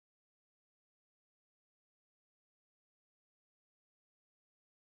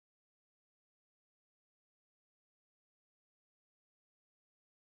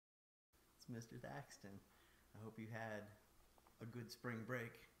Mr. Thaxton. I hope you had a good spring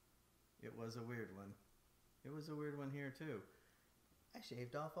break. It was a weird one. It was a weird one here too. I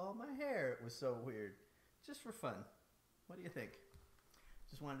shaved off all my hair. It was so weird. Just for fun. What do you think?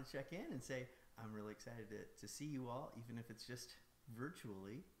 Just wanted to check in and say I'm really excited to see you all, even if it's just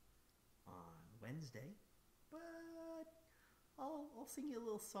virtually on Wednesday. But I'll sing you a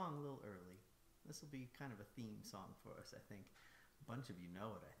little song a little early. This will be kind of a theme song for us, I think. A bunch of you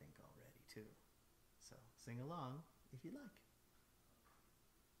know it, I think, already, too. So sing along if you like.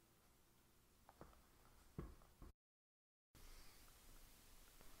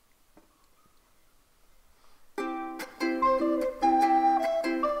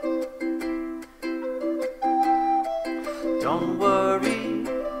 Don't worry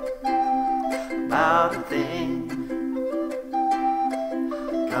about a thing,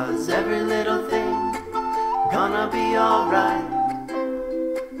 'cause every little thing gonna be alright.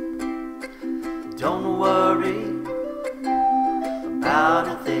 Don't worry about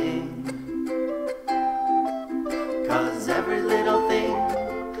a thing, 'cause every little thing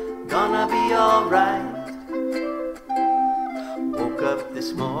gonna be alright. Woke up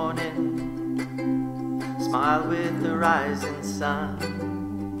this morning, smile with the rising sun.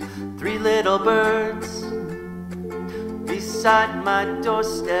 3 little birds beside my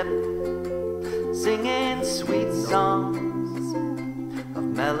doorstep, singing sweet songs of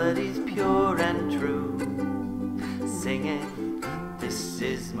melodies pure and true. Singing, this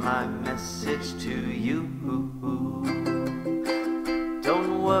is my message to you.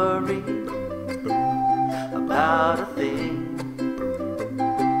 Don't worry about a thing,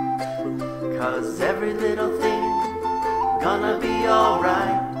 'cause every little thing gonna be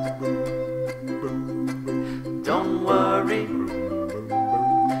alright. Don't worry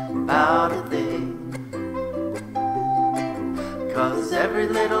about a thing, 'cause every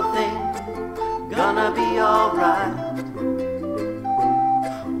little thing gonna be alright.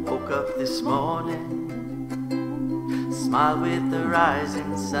 Woke up this morning, smile with the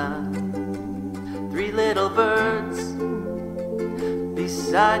rising sun. 3 little birds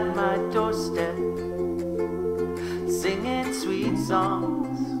beside my doorstep, singing sweet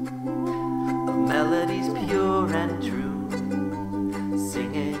songs of melodies pure and true.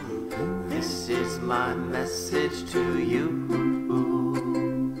 Singing, this is my message to you.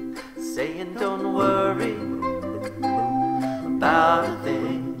 Saying, don't worry about a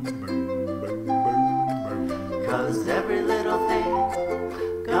thing, 'cause every little thing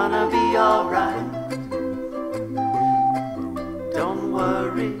gonna be alright. Don't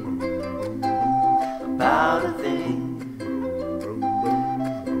worry about a thing,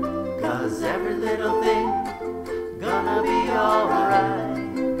 'cause every little thing